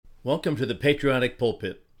Welcome to the Patriotic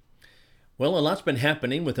Pulpit. Well, a lot's been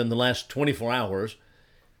happening within the last 24 hours,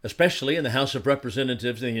 especially in the House of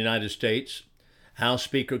Representatives in the United States. House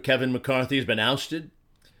Speaker Kevin McCarthy has been ousted.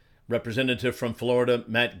 Representative from Florida,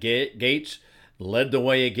 Matt Gaetz, led the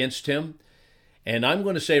way against him. And I'm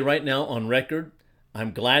going to say right now on record,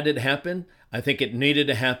 I'm glad it happened. I think it needed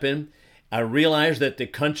to happen. I realize that the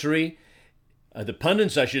country, the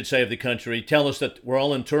pundits, I should say, of the country, tell us that we're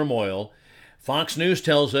all in turmoil. Fox News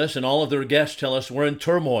tells us, and all of their guests tell us, we're in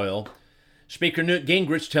turmoil. Speaker Newt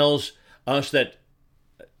Gingrich tells us that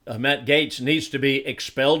Matt Gaetz needs to be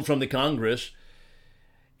expelled from the Congress.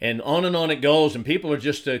 And on it goes, and people are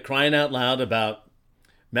just crying out loud about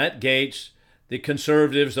Matt Gaetz, the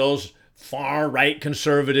conservatives, those far-right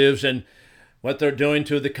conservatives, and what they're doing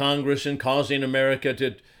to the Congress and causing America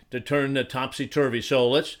to turn topsy-turvy. So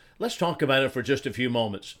let's talk about it for just a few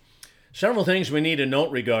moments. Several things we need to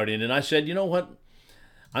note regarding, and I said, you know what?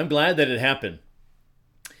 I'm glad that it happened.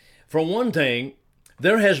 For one thing,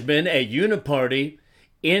 there has been a uniparty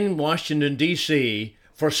in Washington, D.C.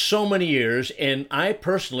 for so many years, and I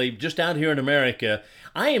personally, just out here in America,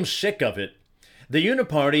 I am sick of it. The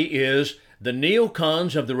uniparty is the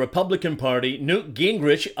neocons of the Republican Party, Newt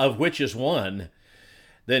Gingrich of which is one.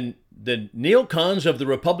 Then the neocons of the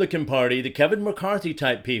Republican Party, the Kevin McCarthy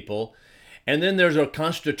type people, and then there's a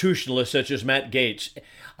constitutionalist such as Matt Gaetz.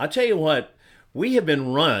 I'll tell you what, we have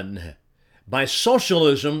been run by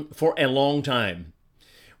socialism for a long time.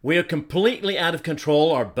 We are completely out of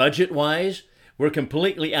control, our budget-wise. We're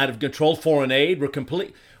completely out of control, foreign aid.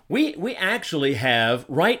 We actually have,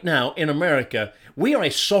 right now in America, we are a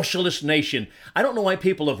socialist nation. I don't know why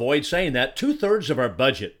people avoid saying that. 2/3 of our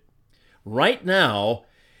budget right now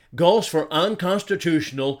goes for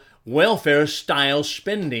unconstitutional welfare-style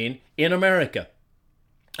spending in America.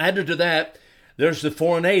 Added to that, there's the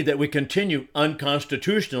foreign aid that we continue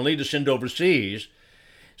unconstitutionally to send overseas.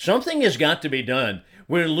 Something has got to be done.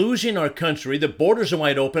 We're losing our country. The borders are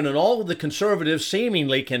wide open, and all the conservatives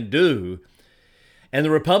seemingly can do, and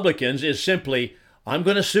the Republicans, is simply, I'm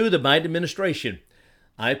going to sue the Biden administration.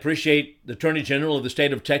 I appreciate the Attorney General of the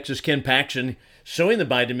state of Texas, Ken Paxton, suing the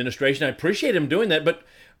Biden administration. I appreciate him doing that, but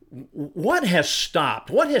what has stopped?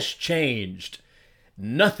 What has changed?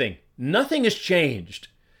 Nothing. Nothing has changed.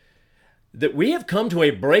 That we have come to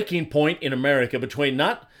a breaking point in America between,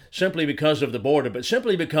 not simply because of the border, but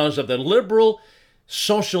simply because of the liberal,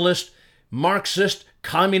 socialist, Marxist,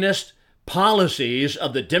 communist policies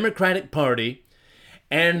of the Democratic Party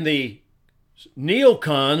and the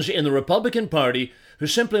neocons in the Republican Party who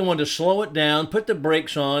simply want to slow it down, put the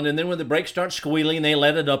brakes on, and then when the brakes start squealing, they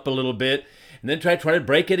let it up a little bit, and then try to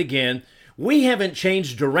break it again. We haven't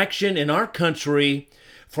changed direction in our country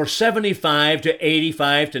for 75 to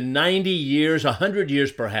 85 to 90 years, 100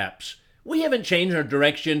 years perhaps. We haven't changed our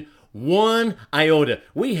direction one iota.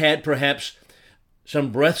 We had perhaps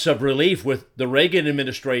some breaths of relief with the Reagan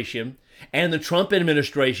administration and the Trump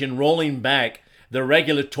administration rolling back the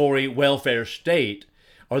regulatory welfare state,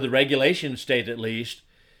 or the regulation state at least.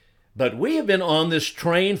 But we have been on this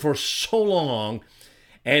train for so long,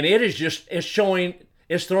 and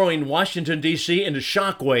it's throwing Washington, D.C. into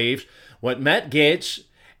shockwaves. What Matt Gaetz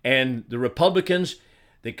and the Republicans,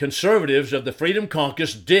 the conservatives of the Freedom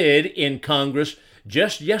Caucus did in Congress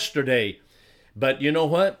just yesterday. But you know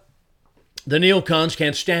what? The neocons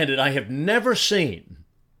can't stand it. I have never seen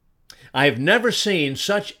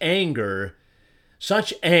such anger,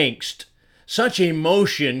 such angst, such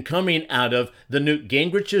emotion coming out of the Newt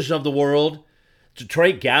Gingriches of the world, the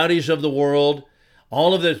Trey Gowdys of the world,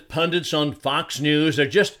 all of the pundits on Fox News. They're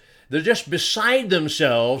just beside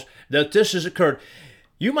themselves that this has occurred.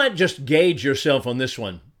 You might just gauge yourself on this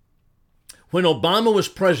one. When Obama was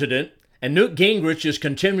president, and Newt Gingrich is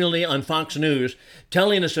continually on Fox News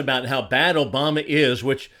telling us about how bad Obama is,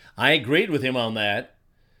 which I agreed with him on that.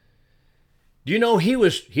 Do you know he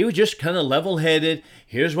was just kind of level-headed.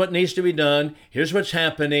 Here's what needs to be done. Here's what's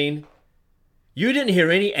happening. You didn't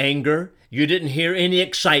hear any anger. You didn't hear any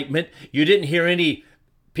excitement. You didn't hear any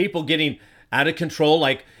people getting out of control,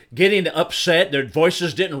 like getting upset. Their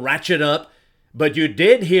voices didn't ratchet up. But you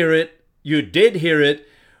did hear it. You did hear it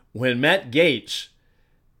when Matt Gaetz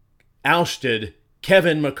ousted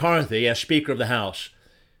Kevin McCarthy as Speaker of the House.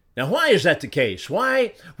 Now, why is that the case?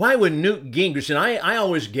 Why would Newt Gingrich, and I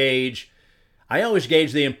always gauge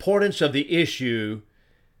the importance of the issue,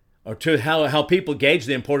 or to how people gauge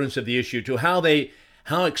the importance of the issue, to how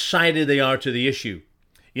excited they are to the issue.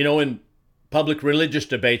 You know, in public religious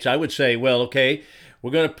debates, I would say, well, okay,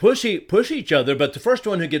 we're going to push each other, but the first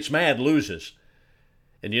one who gets mad loses.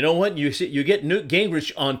 And you know what? You get Newt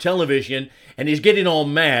Gingrich on television, and he's getting all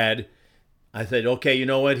mad. I said, okay, you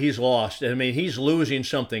know what? He's lost. I mean, he's losing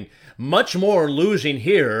something, much more losing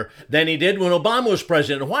here than he did when Obama was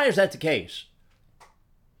president. Why is that the case?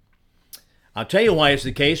 I'll tell you why it's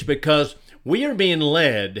the case, because we are being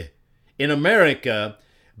led in America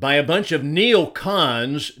by a bunch of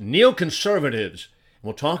neocons, neoconservatives.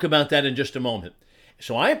 We'll talk about that in just a moment.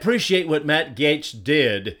 So I appreciate what Matt Gaetz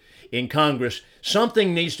did in Congress.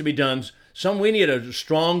 Something needs to be done. We need a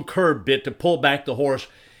strong curb bit to pull back the horse.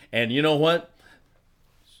 And you know what?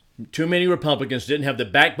 Too many Republicans didn't have the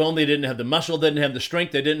backbone, they didn't have the muscle, they didn't have the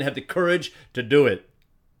strength, they didn't have the courage to do it.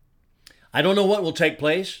 I don't know what will take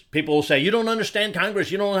place. People will say, you don't understand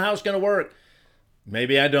Congress, you don't know how it's going to work.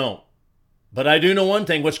 Maybe I don't. But I do know one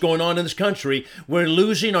thing, what's going on in this country. We're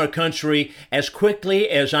losing our country as quickly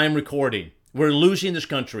as I'm recording. We're losing this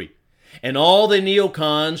country. And all the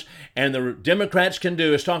neocons and the Democrats can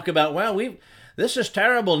do is talk about, well, this is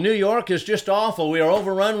terrible. New York is just awful. We are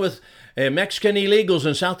overrun with Mexican illegals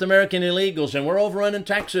and South American illegals, and we're overrun in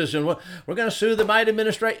Texas, and we're going to sue the Biden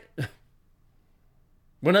administration.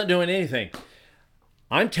 We're not doing anything.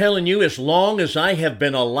 I'm telling you, as long as I have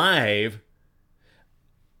been alive,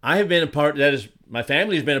 I have been a part, that is, my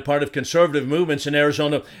family has been a part of conservative movements in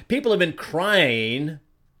Arizona. People have been crying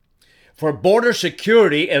for border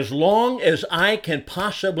security as long as I can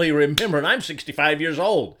possibly remember. And I'm 65 years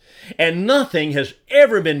old. And nothing has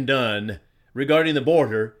ever been done regarding the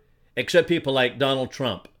border except people like Donald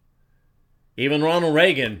Trump. Even Ronald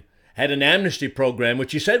Reagan had an amnesty program,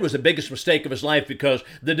 which he said was the biggest mistake of his life because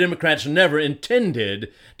the Democrats never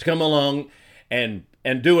intended to come along and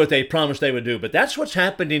do what they promised they would do. But that's what's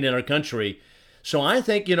happening in our country. So I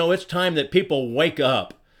think, it's time that people wake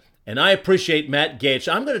up. And I appreciate Matt Gaetz.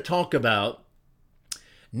 I'm going to talk about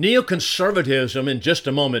neoconservatism in just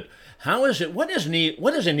a moment. How is it? What is a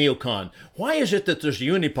neocon? Why is it that there's a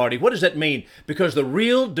unity party? What does that mean? Because the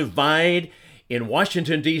real divide in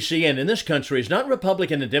Washington, D.C. and in this country is not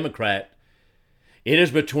Republican and Democrat. It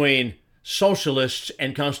is between socialists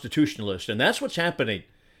and constitutionalists. And that's what's happening.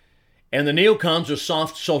 And the neocons are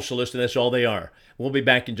soft socialists, and that's all they are. We'll be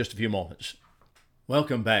back in just a few moments.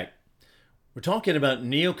 Welcome back. We're talking about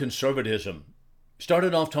neoconservatism.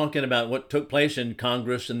 Started off talking about what took place in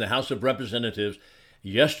Congress and the House of Representatives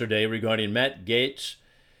yesterday regarding Matt Gaetz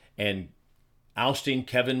and ousting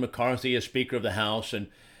Kevin McCarthy as Speaker of the House. And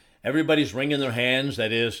everybody's wringing their hands.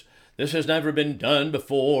 That is, this has never been done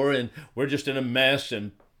before, and we're just in a mess,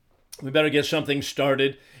 and we better get something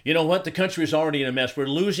started. You know what? The country's already in a mess. We're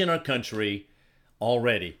losing our country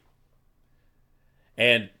already.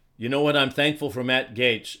 And you know what? I'm thankful for Matt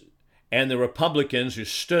Gaetz and the Republicans who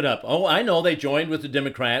stood up. Oh, I know they joined with the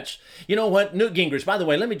Democrats. You know what? Newt Gingrich, by the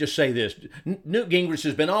way, let me just say this. Newt Gingrich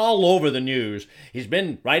has been all over the news. He's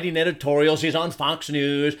been writing editorials. He's on Fox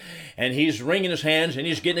News, and he's wringing his hands, and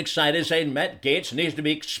he's getting excited, saying Matt Gaetz needs to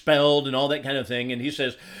be expelled and all that kind of thing. And he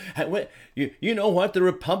says, you know what? The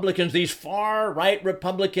Republicans, these far-right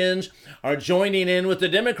Republicans, are joining in with the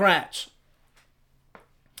Democrats.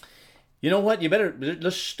 You know what?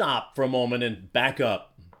 Let's stop for a moment and back up.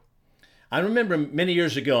 I remember many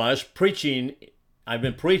years ago, I preached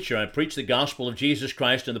the gospel of Jesus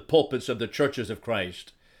Christ in the pulpits of the churches of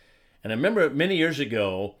Christ. And I remember many years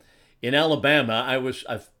ago in Alabama,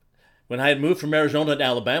 when I had moved from Arizona to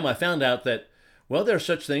Alabama, I found out that, well, there are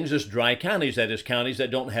such things as dry counties, that is counties that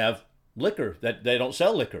don't have liquor, that they don't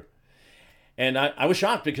sell liquor. And I was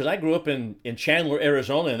shocked because I grew up in Chandler,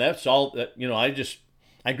 Arizona, and that's all that,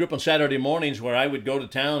 I grew up on Saturday mornings where I would go to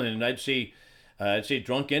town and I'd see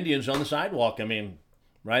drunk Indians on the sidewalk. I mean,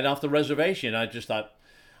 right off the reservation. I thought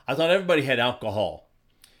everybody had alcohol.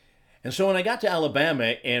 And so when I got to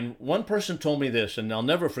Alabama, and one person told me this, and I'll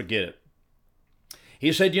never forget it.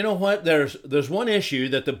 He said, you know what? There's one issue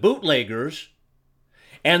that the bootleggers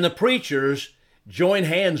and the preachers join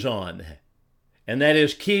hands on, and that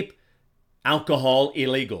is keep alcohol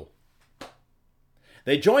illegal.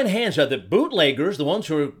 They join hands. The bootleggers, the ones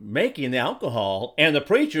who are making the alcohol, and the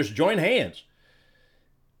preachers join hands.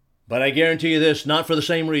 But I guarantee you this, not for the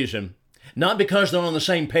same reason, not because they're on the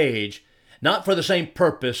same page, not for the same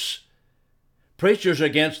purpose. Preachers are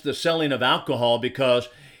against the selling of alcohol because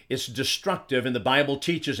it's destructive, and the Bible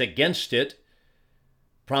teaches against it.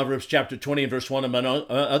 Proverbs chapter 20 and verse 1, among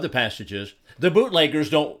other passages. The bootleggers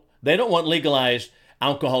don't want legalized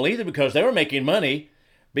alcohol either, because they were making money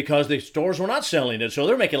because the stores were not selling it, so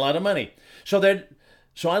they're making a lot of money. So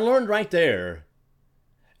I learned right there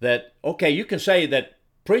that, okay, you can say that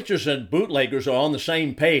preachers and bootleggers are on the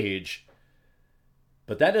same page,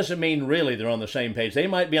 but that doesn't mean really they're on the same page. They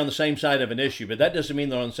might be on the same side of an issue, but that doesn't mean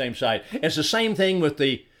they're on the same side. It's the same thing with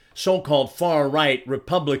the so-called far-right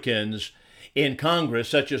Republicans in Congress,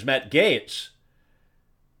 such as Matt Gaetz,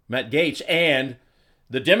 and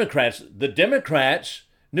the Democrats. The Democrats,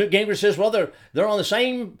 Newt Gingrich says, well, they're on the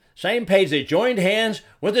same page. They joined hands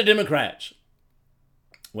with the Democrats.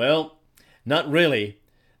 Well, not really.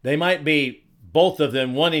 They might be, both of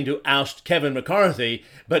them, wanting to oust Kevin McCarthy,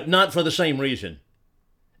 but not for the same reason.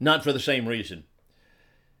 Not for the same reason.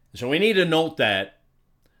 So we need to note that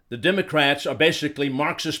the Democrats are basically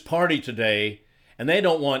Marxist party today, and they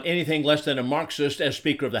don't want anything less than a Marxist as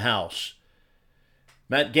Speaker of the House.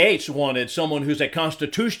 Matt Gaetz wanted someone who's a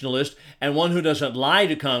constitutionalist and one who doesn't lie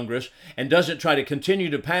to Congress and doesn't try to continue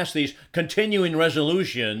to pass these continuing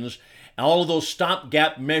resolutions, all of those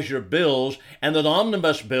stopgap measure bills and the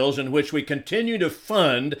omnibus bills in which we continue to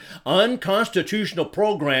fund unconstitutional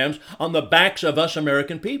programs on the backs of us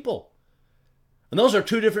American people. And those are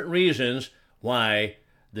two different reasons why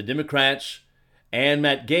the Democrats and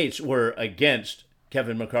Matt Gaetz were against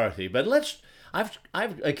Kevin McCarthy. But I've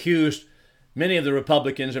accused many of the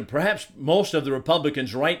Republicans, and perhaps most of the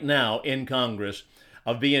Republicans right now in Congress,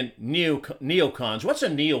 of being neocons. What's a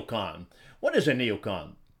neocon? What is a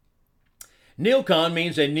neocon? Neocon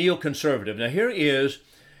means a neoconservative. Now here is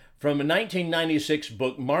from a 1996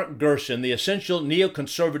 book, Mark Gerson, The Essential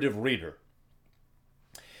Neoconservative Reader.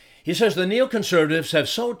 He says the neoconservatives have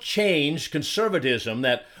so changed conservatism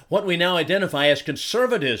that what we now identify as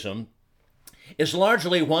conservatism is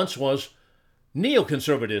largely once was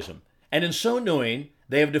neoconservatism. And in so doing,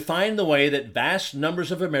 they have defined the way that vast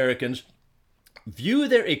numbers of Americans view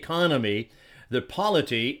their economy, their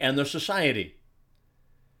polity, and their society.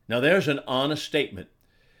 Now there's an honest statement.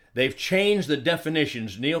 They've changed the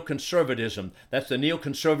definitions, neoconservatism. That's the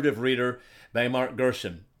Neoconservative Reader by Mark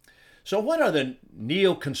Gerson. So what are the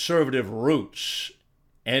neoconservative roots?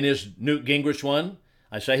 And is Newt Gingrich one?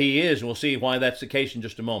 I say he is, and we'll see why that's the case in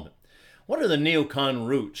just a moment. What are the neocon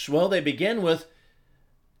roots? Well, they begin with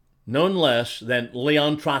none less than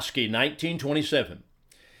Leon Trotsky, 1927.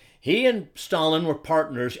 He and Stalin were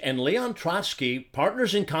partners, and Leon Trotsky,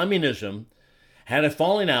 partners in communism, had a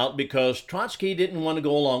falling out because Trotsky didn't want to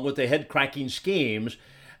go along with the head-cracking schemes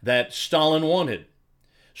that Stalin wanted.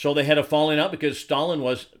 So they had a falling out because Stalin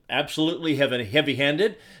was absolutely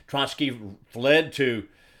heavy-handed. Trotsky fled to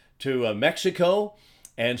Mexico,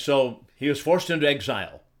 and so he was forced into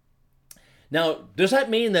exile. Now, does that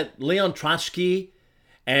mean that Leon Trotsky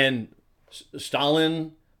and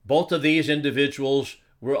Stalin, both of these individuals,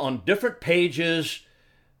 were on different pages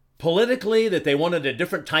politically, that they wanted a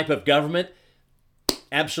different type of government?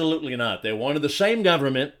 Absolutely not. They wanted the same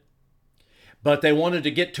government, but they wanted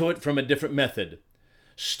to get to it from a different method.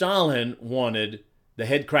 Stalin wanted the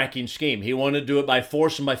head-cracking scheme. He wanted to do it by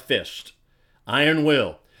force and by fist, iron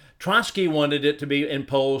will. Trotsky wanted it to be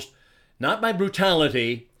imposed not by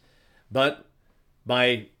brutality, but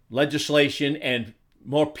by legislation and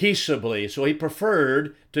more peaceably. So he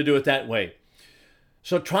preferred to do it that way.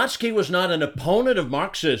 So Trotsky was not an opponent of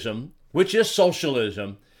Marxism, which is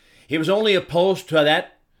socialism. He was only opposed to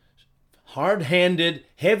that hard-handed,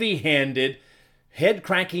 heavy-handed,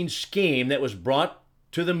 head-cracking scheme that was brought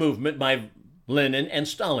to the movement by Lenin and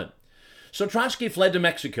Stalin. So Trotsky fled to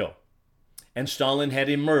Mexico, and Stalin had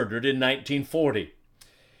him murdered in 1940.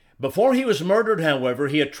 Before he was murdered, however,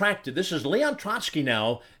 he attracted, this is Leon Trotsky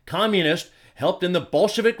now, communist, helped in the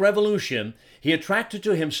Bolshevik Revolution. He attracted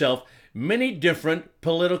to himself many different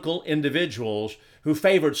political individuals who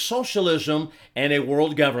favored socialism and a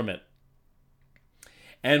world government.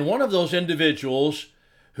 And one of those individuals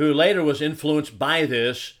who later was influenced by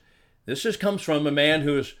this comes from a man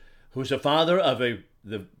who's a father of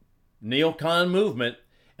the neocon movement,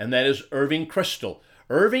 and that is Irving Kristol.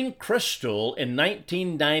 Irving Kristol in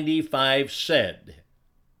 1995 said,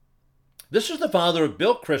 this is the father of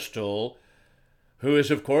Bill Kristol, who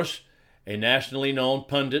is, of course, a nationally known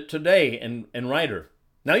pundit today and writer.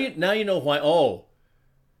 Now you know why. Oh,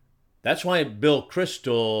 that's why Bill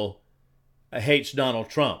Kristol hates Donald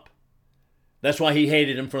Trump. That's why he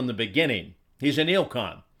hated him from the beginning. He's a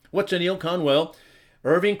neocon. What's a neocon? Well,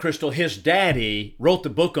 Irving Kristol, his daddy, wrote the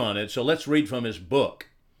book on it, so let's read from his book.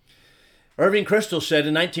 Irving Kristol said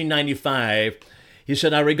in 1995, he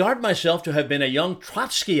said, I regard myself to have been a young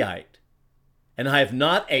Trotskyite, and I have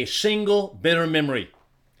not a single bitter memory.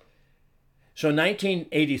 So in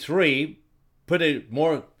 1983, put a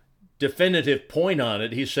more definitive point on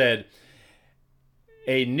it. He said,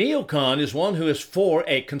 a neocon is one who is for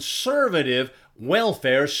a conservative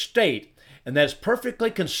welfare state, and that's perfectly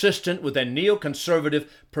consistent with a neoconservative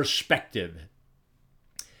perspective.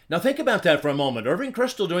 Now think about that for a moment. Irving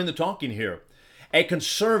Kristol doing the talking here. A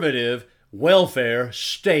conservative welfare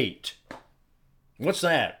state. What's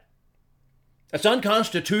that? It's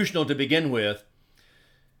unconstitutional to begin with.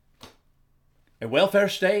 A welfare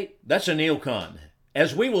state, that's a neocon.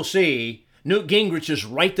 As we will see, Newt Gingrich is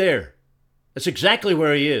right there. That's exactly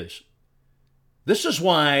where he is. This is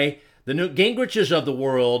why the Newt Gingriches of the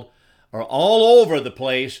world are all over the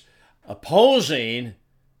place opposing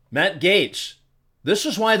Matt Gaetz. This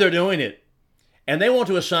is why they're doing it. And they want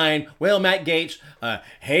to assign, well, Matt Gaetz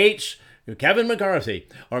hates Kevin McCarthy,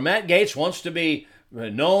 or Matt Gaetz wants to be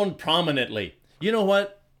known prominently. You know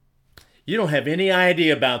what? You don't have any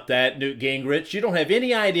idea about that, Newt Gingrich. You don't have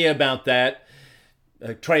any idea about that,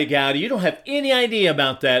 Trey Gowdy. You don't have any idea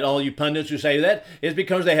about that, all you pundits who say that is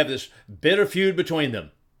because they have this bitter feud between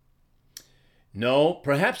them. No,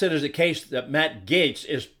 perhaps it is the case that Matt Gaetz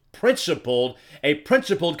is a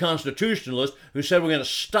principled constitutionalist who said we're going to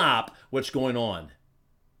stop what's going on.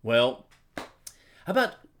 Well, how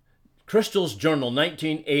about Crystal's journal,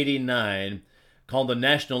 1989, called The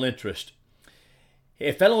National Interest?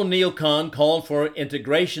 A fellow neocon called for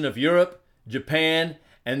integration of Europe, Japan,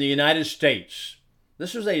 and the United States.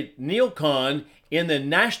 This was a neocon in the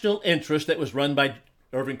National Interest that was run by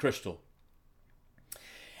Irving Kristol.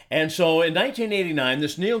 And so in 1989,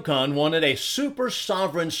 this neocon wanted a super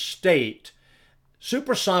sovereign state,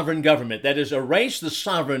 super sovereign government, that is, erase the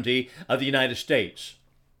sovereignty of the United States.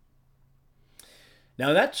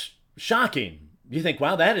 Now that's shocking. You think,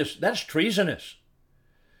 wow, that's treasonous.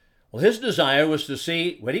 Well, his desire was to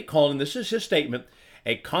see what he called, and this is his statement,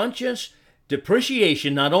 a conscious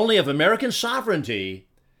depreciation not only of American sovereignty,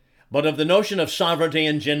 but of the notion of sovereignty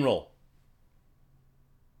in general.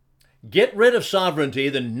 Get rid of sovereignty,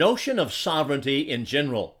 the notion of sovereignty in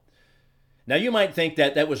general. Now, you might think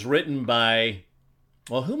that that was written by,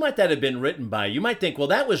 well, who might that have been written by? You might think, well,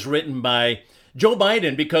 that was written by Joe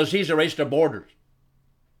Biden because he's erased our borders.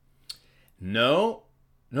 No,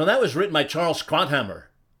 that was written by Charles Krauthammer.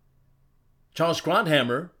 Charles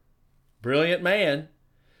Krauthammer, brilliant man,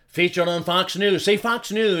 featured on Fox News. See,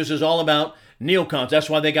 Fox News is all about neocons. That's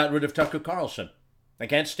why they got rid of Tucker Carlson. They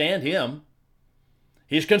can't stand him.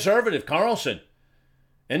 He's conservative, Carlson.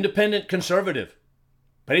 Independent conservative.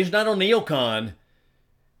 But he's not a neocon.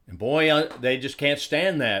 And boy, they just can't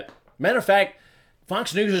stand that. Matter of fact,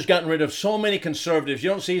 Fox News has gotten rid of so many conservatives. You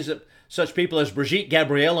don't see such people as Brigitte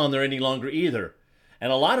Gabriel on there any longer either.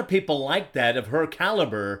 And a lot of people like that, of her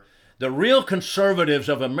caliber, the real conservatives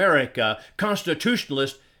of America,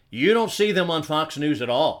 constitutionalists, you don't see them on Fox News at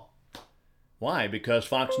all. Why? Because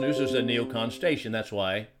Fox News is a neocon station, that's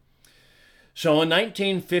why. So in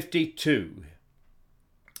 1952,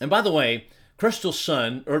 and by the way, Kristol's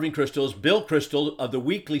son, Irving Kristol, is Bill Kristol of the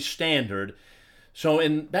Weekly Standard. So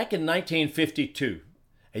back in 1952,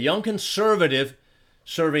 a young conservative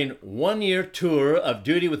serving 1-year tour of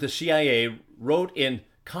duty with the CIA wrote in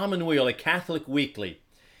Commonweal, a Catholic weekly.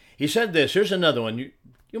 He said this. Here's another one.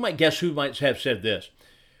 You might guess who might have said this.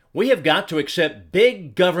 We have got to accept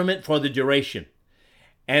big government for the duration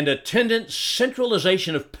and attendant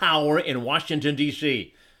centralization of power in Washington,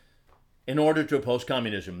 D.C. in order to oppose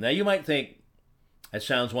communism. Now, you might think that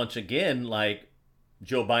sounds once again like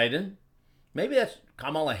Joe Biden. Maybe that's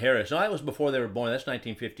Kamala Harris. No, that was before they were born. That's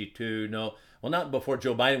 1952. No, well, not before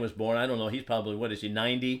Joe Biden was born. I don't know. He's probably, what is he,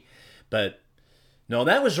 90? But no,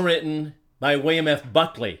 that was written by William F.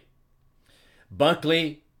 Buckley.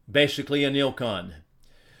 Buckley, basically a neocon.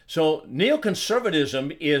 So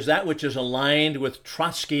neoconservatism is that which is aligned with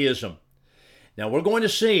Trotskyism. Now we're going to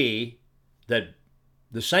see that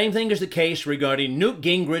the same thing is the case regarding Newt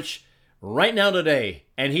Gingrich right now today.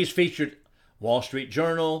 And he's featured Wall Street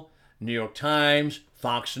Journal, New York Times,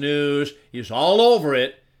 Fox News. He's all over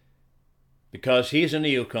it because he's a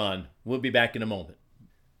neocon. We'll be back in a moment.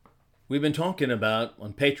 We've been talking about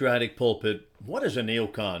on Patriotic Pulpit, what is a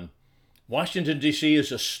neocon? Washington, D.C.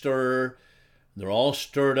 is a stir. They're all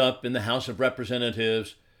stirred up in the House of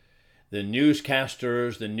Representatives. The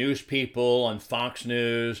newscasters, the news people on Fox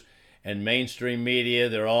News and mainstream media,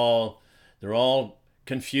 they're all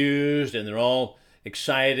confused and they're all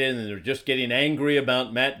excited and they're just getting angry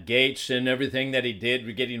about Matt Gaetz and everything that he did.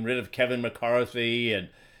 We're getting rid of Kevin McCarthy.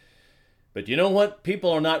 But you know what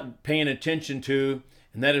people are not paying attention to?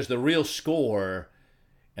 And that is the real score.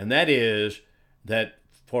 And that is that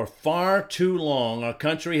for far too long, our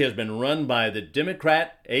country has been run by the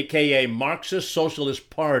Democrat, aka Marxist Socialist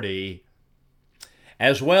Party,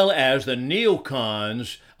 as well as the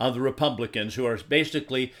neocons of the Republicans, who are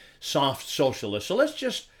basically soft socialists. So let's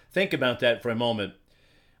just think about that for a moment.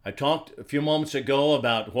 I talked a few moments ago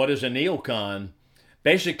about what is a neocon,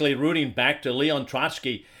 basically rooting back to Leon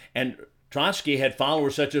Trotsky. And Trotsky had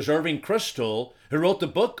followers such as Irving Kristol, who wrote the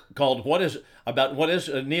book called What is a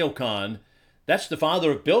Neocon. That's the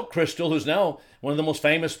father of Bill Kristol, who's now one of the most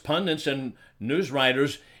famous pundits and news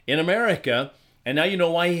writers in America. And now you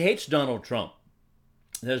know why he hates Donald Trump,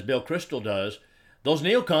 as Bill Kristol does. Those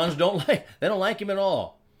neocons they don't like him at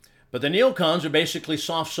all. But the neocons are basically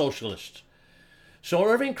soft socialists. So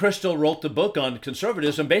Irving Kristol wrote the book on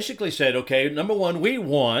conservatism, basically said, okay, number one, we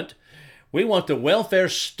want the welfare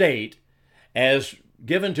state as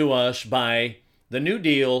given to us by the New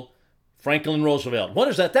Deal, Franklin Roosevelt. What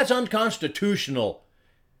is that? That's unconstitutional.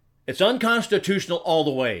 It's unconstitutional all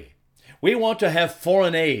the way. We want to have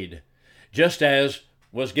foreign aid, just as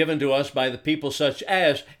was given to us by the people such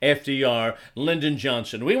as FDR, Lyndon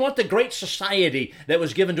Johnson. We want the Great Society that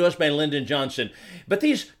was given to us by Lyndon Johnson. But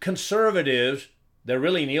these conservatives, they're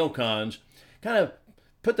really neocons, kind of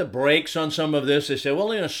put the brakes on some of this. They say, well,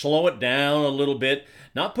 we're going to slow it down a little bit,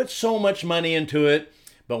 not put so much money into it.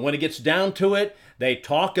 But when it gets down to it, they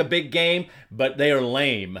talk a big game, but they are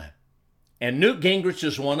lame. And Newt Gingrich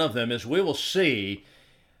is one of them, as we will see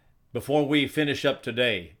before we finish up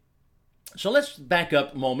today. So let's back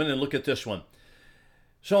up a moment and look at this one.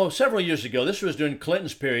 So several years ago, this was during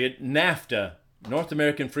Clinton's period, NAFTA, North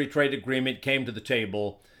American Free Trade Agreement, came to the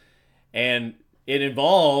table. And it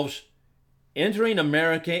involves entering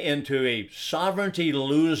America into a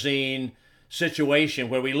sovereignty-losing situation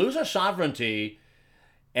where we lose our sovereignty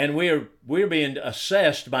and we're being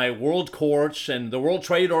assessed by world courts, and the World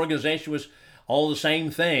Trade Organization was all the same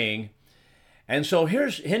thing. And so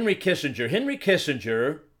here's Henry Kissinger. Henry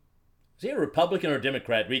Kissinger, is he a Republican or a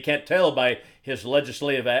Democrat? We can't tell by his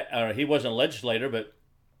legislative, or he wasn't a legislator, but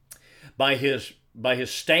by his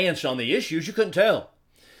stance on the issues, you couldn't tell.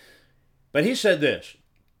 But he said this.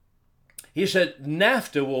 He said,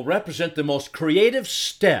 NAFTA will represent the most creative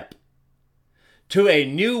step to a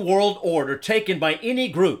new world order taken by any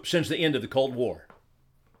group since the end of the Cold War.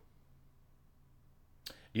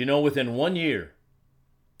 You know, within 1 year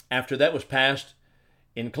after that was passed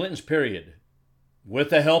in Clinton's period, with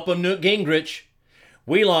the help of Newt Gingrich,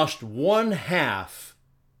 we lost 1/2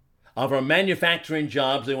 of our manufacturing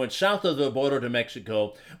jobs. They went south of the border to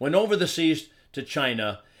Mexico, went over the seas to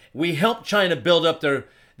China. We helped China build up their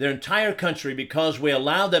entire country because we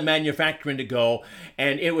allowed that manufacturing to go,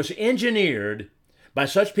 and it was engineered by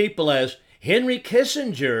such people as Henry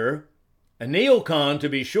Kissinger, a neocon to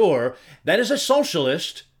be sure, that is a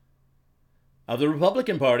socialist of the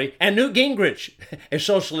Republican Party, and Newt Gingrich, a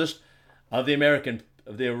socialist of the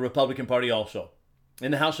Republican Party also,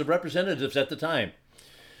 in the House of Representatives at the time.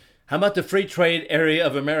 How about the free trade area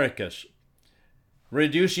of Americas?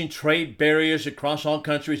 Reducing trade barriers across all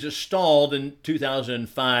countries is stalled in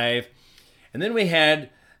 2005. And then we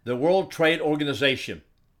had the World Trade Organization.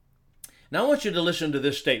 Now I want you to listen to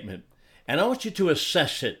this statement, and I want you to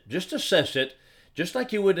assess it, just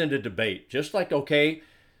like you would in a debate. Just like, okay,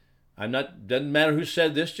 doesn't matter who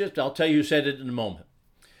said this, I'll tell you who said it in a moment.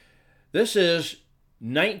 This is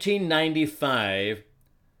 1995.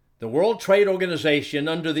 The World Trade Organization,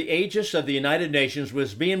 under the aegis of the United Nations,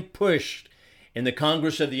 was being pushed in the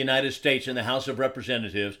Congress of the United States, in the House of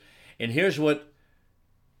Representatives. And here's what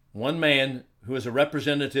one man who was a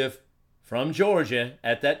representative from Georgia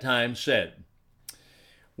at that time said.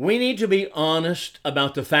 We need to be honest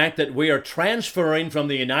about the fact that we are transferring from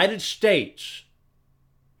the United States,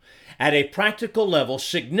 at a practical level,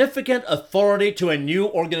 significant authority to a new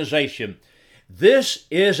organization. This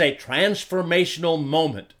is a transformational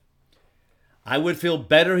moment. I would feel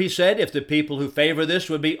better, he said, if the people who favor this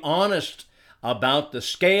would be honest about the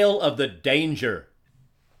scale of the danger.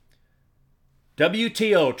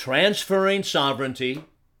 WTO, transferring sovereignty,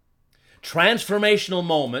 transformational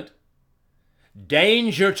moment,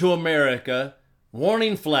 danger to America,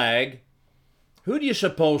 warning flag. Who do you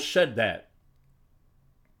suppose said that?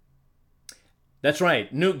 That's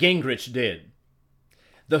right, Newt Gingrich did.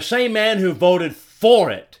 The same man who voted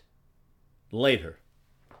for it later.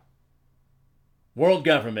 World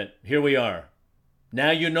government, here we are.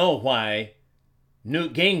 Now you know why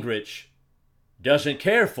Newt Gingrich doesn't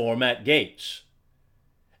care for Matt Gaetz.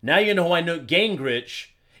 Now you know why Newt Gingrich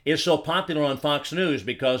is so popular on Fox News,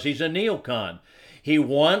 because he's a neocon. He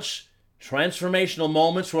wants transformational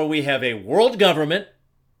moments where we have a world government.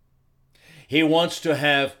 He wants to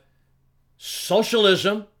have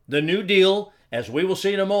socialism, the New Deal, as we will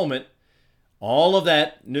see in a moment. All of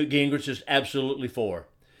that Newt Gingrich is absolutely for.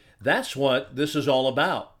 That's what this is all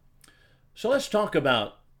about. So let's talk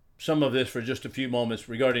about some of this for just a few moments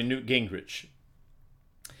regarding Newt Gingrich.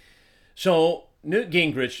 So Newt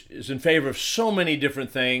Gingrich is in favor of so many different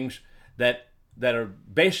things that are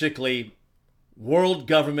basically world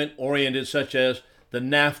government oriented, such as the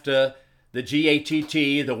NAFTA, the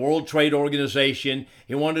GATT, the World Trade Organization.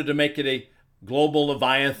 He wanted to make it global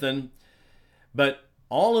Leviathan. But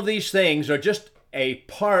all of these things are just a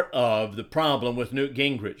part of the problem with Newt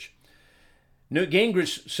Gingrich. Newt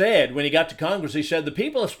Gingrich said when he got to Congress, he said, the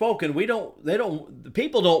people have spoken. The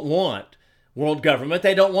people don't want world government.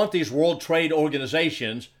 They don't want these world trade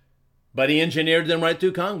organizations, but he engineered them right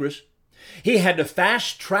through Congress. He had to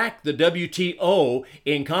fast track the WTO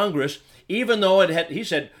in Congress, even though he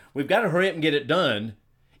said, we've got to hurry up and get it done,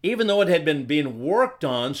 even though it had been being worked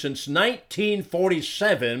on since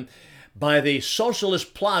 1947 by the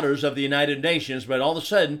socialist plotters of the United Nations. But all of a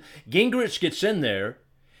sudden, Gingrich gets in there.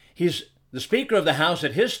 He's the Speaker of the House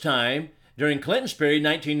at his time during Clinton's period,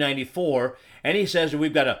 1994, and he says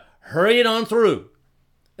we've got to hurry it on through.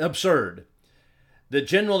 Absurd. The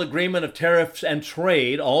General Agreement of Tariffs and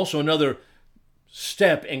Trade, also another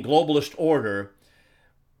step in globalist order,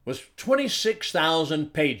 was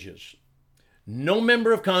 26,000 pages. No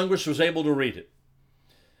member of Congress was able to read it.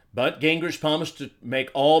 But Gingrich promised to make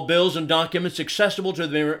all bills and documents accessible to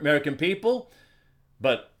the American people,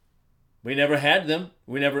 but we never had them.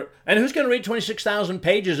 And who's going to read 26,000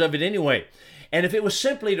 pages of it anyway? And if it was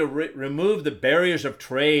simply to remove the barriers of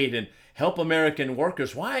trade and help American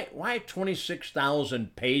workers, why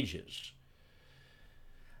 26,000 pages?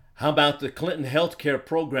 How about the Clinton health care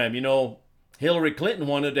program? You know, Hillary Clinton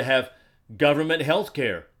wanted to have government health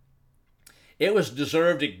care. It was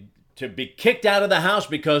deserved to be kicked out of the House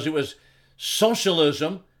because it was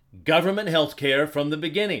socialism, government health care from the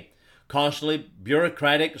beginning. Costly,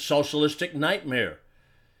 bureaucratic, socialistic nightmare.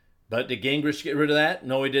 But did Gingrich get rid of that?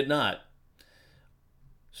 No, he did not.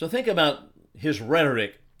 So think about his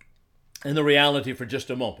rhetoric and the reality for just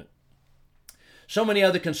a moment. So many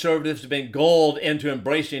other conservatives have been gulled into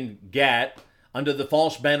embracing Gaetz under the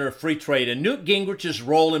false banner of free trade. And Newt Gingrich's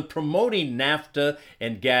role in promoting NAFTA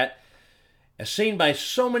and Gaetz, as seen by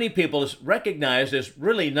so many people, is recognized as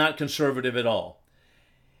really not conservative at all.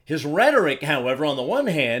 His rhetoric, however, on the one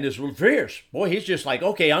hand, is fierce. Boy, he's just like,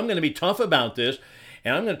 okay, I'm going to be tough about this,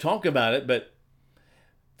 and I'm going to talk about it. But,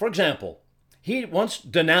 for example, he once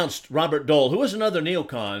denounced Robert Dole, who was another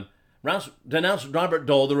neocon, denounced Robert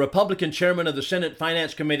Dole, the Republican chairman of the Senate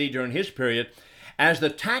Finance Committee during his period, as the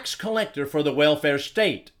tax collector for the welfare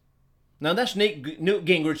state. Now, that's Newt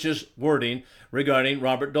Gingrich's wording regarding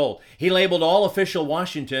Robert Dole. He labeled all official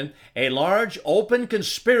Washington a large, open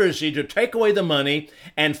conspiracy to take away the money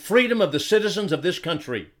and freedom of the citizens of this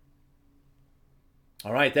country.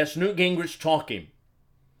 All right, that's Newt Gingrich talking.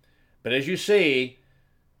 But as you see,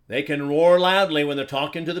 they can roar loudly when they're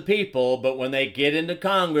talking to the people, but when they get into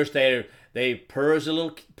Congress, they purr as a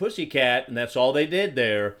little pussycat, and that's all they did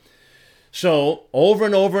there. So, over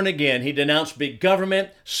and over and again, he denounced big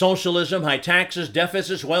government, socialism, high taxes,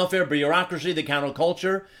 deficits, welfare, bureaucracy, the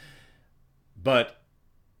counterculture. But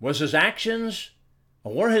were his actions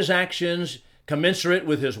commensurate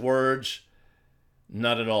with his words?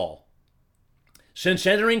 Not at all. Since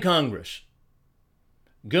entering Congress,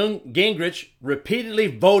 Gingrich repeatedly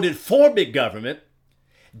voted for big government,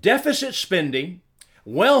 deficit spending,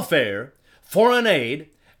 welfare, foreign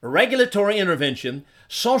aid, regulatory intervention,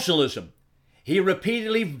 socialism. He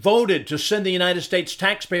repeatedly voted to send the United States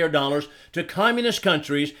taxpayer dollars to communist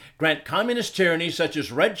countries, grant communist tyranny such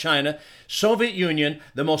as Red China, Soviet Union,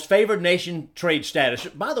 the most favored nation trade status.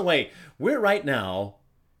 By the way, we're right now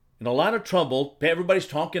in a lot of trouble. Everybody's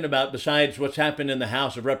talking about, besides what's happened in the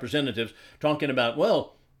House of Representatives, talking about,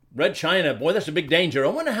 well, Red China, boy, that's a big danger. I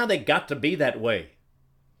wonder how they got to be that way.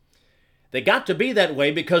 They got to be that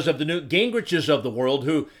way because of the Newt Gingriches of the world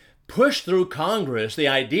who pushed through Congress the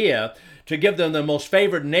idea to give them the most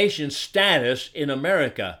favored nation status in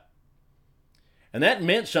America. And that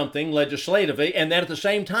meant something legislatively, and that at the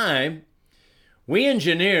same time, we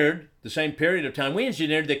engineered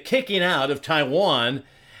the kicking out of Taiwan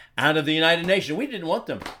out of the United Nations. We didn't want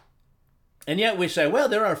them. And yet we say, well,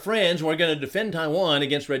 they're our friends, and we're going to defend Taiwan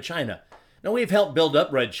against Red China. No, we've helped build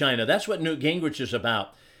up Red China. That's what Newt Gingrich is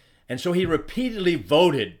about. And so he repeatedly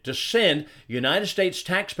voted to send United States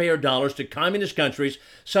taxpayer dollars to communist countries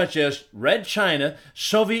such as Red China,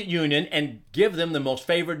 Soviet Union, and give them the most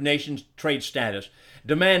favored nation trade status,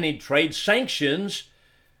 demanding trade sanctions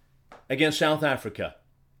against South Africa.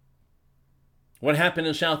 What happened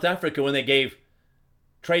in South Africa when they gave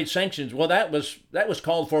trade sanctions? Well, that was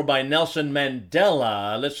called for by Nelson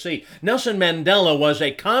Mandela. Let's see. Nelson Mandela was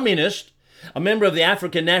a communist, a member of the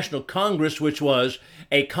African National Congress, which was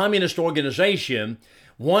a communist organization,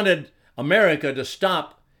 wanted America to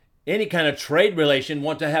stop any kind of trade relation,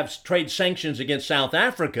 want to have trade sanctions against South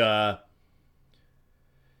Africa.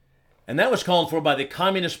 And that was called for by the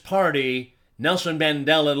Communist Party, Nelson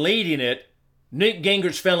Mandela leading it. Newt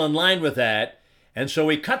Gingrich fell in line with that. And so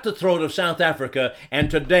he cut the throat of South Africa,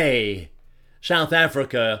 and today South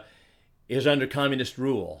Africa is under communist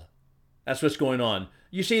rule. That's what's going on.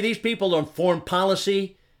 You see, these people on foreign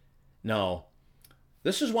policy, no.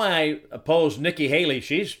 This is why I oppose Nikki Haley.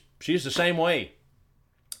 She's the same way.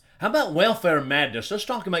 How about welfare madness? Let's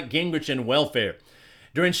talk about Gingrich and welfare.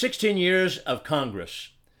 During 16 years of Congress,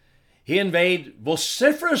 he inveighed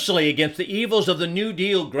vociferously against the evils of the New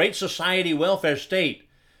Deal, Great Society welfare state.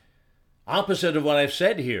 Opposite of what I've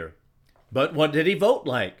said here. But what did he vote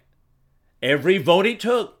like? Every vote he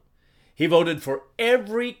took, he voted for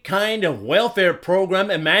every kind of welfare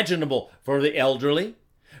program imaginable for the elderly,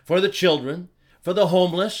 for the children, for the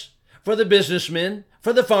homeless, for the businessmen,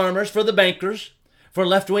 for the farmers, for the bankers, for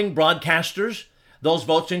left-wing broadcasters. Those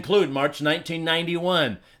votes include March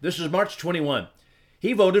 1991. This is March 21.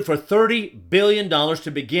 He voted for $30 billion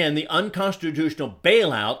to begin the unconstitutional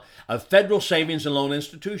bailout of federal savings and loan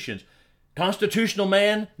institutions. Constitutional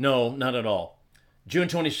man? No, not at all. June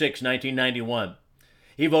 26, 1991.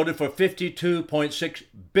 He voted for $52.6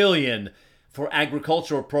 billion for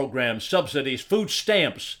agricultural programs, subsidies, food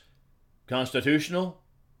stamps. Constitutional?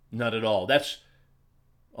 Not at all. That's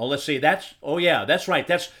right.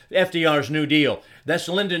 That's FDR's New Deal. That's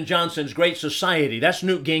Lyndon Johnson's Great Society. That's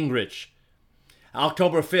Newt Gingrich.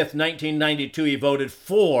 October 5th, 1992, he voted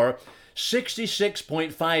for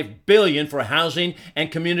 $66.5 billion for housing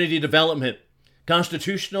and community development.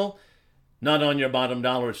 Constitutional? Not on your bottom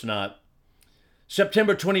dollar, it's not.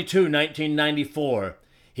 September 22, 1994,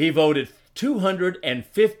 he voted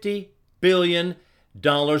 $250 billion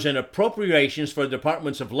in appropriations for the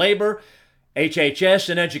Departments of Labor, HHS,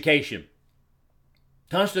 and Education.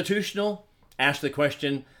 Constitutional? Ask the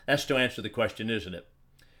question. That's to answer the question, isn't it?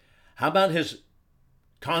 How about his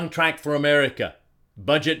Contract for America?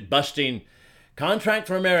 Budget busting. Contract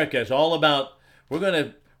for America is all about we're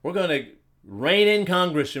going to rein in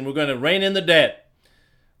Congress and we're going to rein in the debt.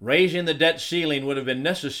 Raising the debt ceiling would have been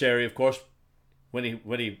necessary, of course, when he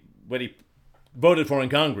voted for in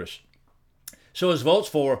Congress. So his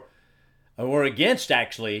votes were against,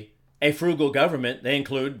 actually, a frugal government. They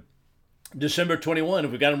include December 21,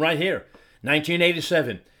 we've got them right here,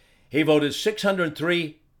 1987. He voted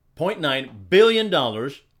 $603.9 billion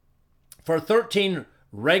for 13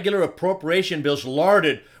 regular appropriation bills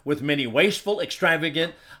larded with many wasteful,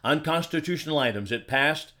 extravagant, unconstitutional items. It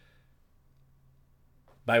passed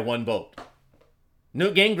by one vote.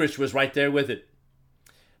 Newt Gingrich was right there with it.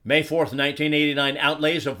 May 4th, 1989,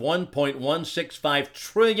 outlays of $1.165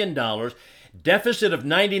 trillion, deficit of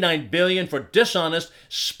 $99 billion for dishonest,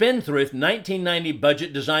 spendthrift 1990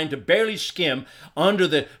 budget designed to barely skim under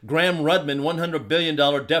the Gramm-Rudman $100 billion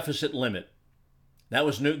deficit limit. That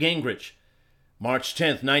was Newt Gingrich. March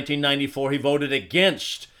 10th, 1994, he voted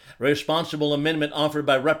against a responsible amendment offered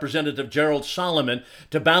by Representative Gerald Solomon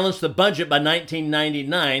to balance the budget by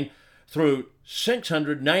 1999 through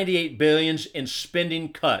 $698 billion in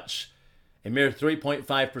spending cuts, a mere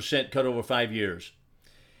 3.5% cut over 5 years.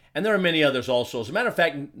 And there are many others also. As a matter of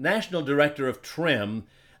fact, National Director of TRIM,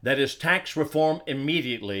 that is Tax Reform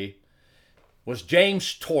Immediately, was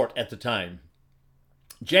James Tort at the time.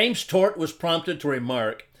 James Tort was prompted to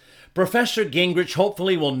remark, Professor Gingrich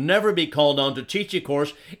hopefully will never be called on to teach a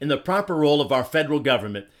course in the proper role of our federal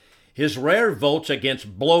government. His rare votes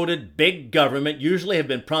against bloated big government usually have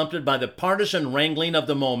been prompted by the partisan wrangling of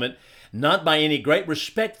the moment, not by any great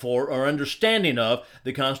respect for or understanding of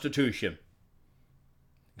the Constitution.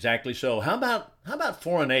 Exactly so. How about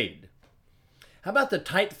foreign aid? How about the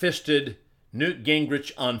tight-fisted Newt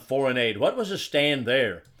Gingrich on foreign aid? What was his stand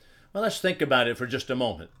there? Well, let's think about it for just a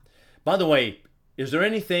moment. By the way, is there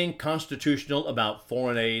anything constitutional about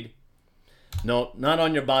foreign aid? No, not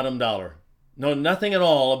on your bottom dollar. No, nothing at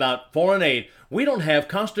all about foreign aid. We don't have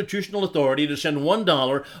constitutional authority to send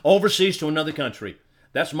 $1 overseas to another country.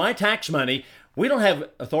 That's my tax money. We don't have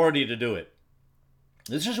authority to do it.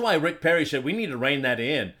 This is why Rick Perry said we need to rein that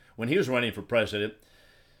in when he was running for president.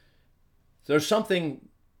 There's something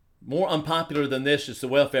more unpopular than this. It's the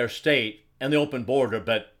welfare state and the open border,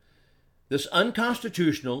 but this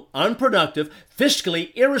unconstitutional, unproductive,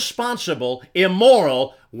 fiscally irresponsible,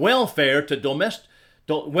 immoral welfare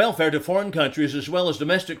to foreign countries as well as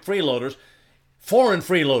domestic freeloaders, foreign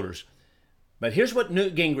freeloaders. But here's what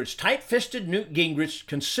Newt Gingrich, tight-fisted Newt Gingrich,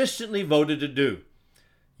 consistently voted to do.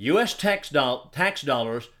 U.S. tax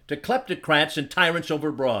dollars to kleptocrats and tyrants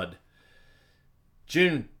overbroad.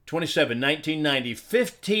 June 27, 1990,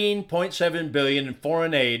 $15.7 billion in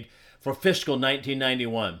foreign aid for fiscal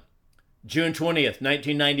 1991. June 20th,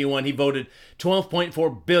 1991, he voted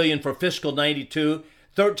 $12.4 billion for fiscal 92,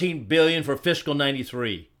 $13 billion for fiscal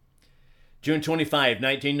 93. June 25,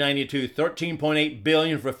 1992, $13.8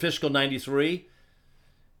 billion for fiscal 93.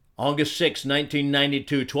 August 6,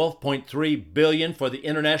 1992, $12.3 billion for the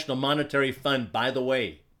International Monetary Fund. By the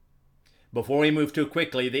way, before we move too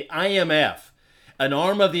quickly, the IMF, an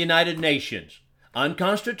arm of the United Nations,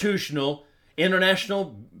 unconstitutional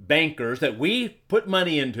international bankers that we put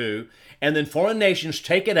money into, and then foreign nations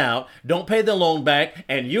take it out, don't pay the loan back,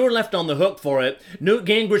 and you're left on the hook for it. Newt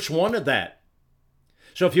Gingrich wanted that.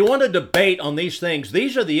 So if you want to debate on these things,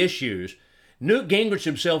 these are the issues. Newt Gingrich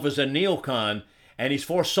himself is a neocon, and he's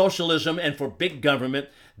for socialism and for big government.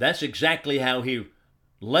 That's exactly how he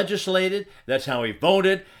legislated. That's how he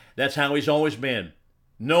voted. That's how he's always been.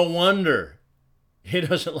 No wonder he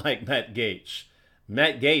doesn't like Matt Gaetz.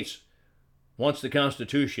 Matt Gaetz wants the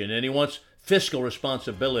Constitution, and he wants fiscal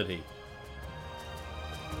responsibility.